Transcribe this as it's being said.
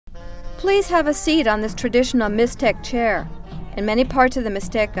Please have a seat on this traditional Mixtec chair. In many parts of the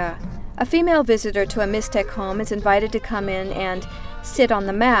Mixteca, a female visitor to a Mixtec home is invited to come in and sit on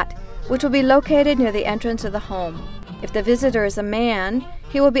the mat, which will be located near the entrance of the home. If the visitor is a man,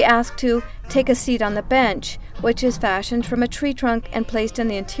 he will be asked to take a seat on the bench, which is fashioned from a tree trunk and placed in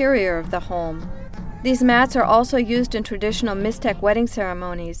the interior of the home. These mats are also used in traditional Mixtec wedding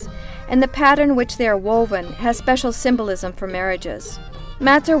ceremonies, and the pattern which they are woven has special symbolism for marriages.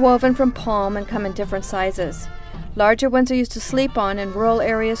 Mats are woven from palm and come in different sizes. Larger ones are used to sleep on in rural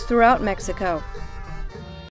areas throughout Mexico.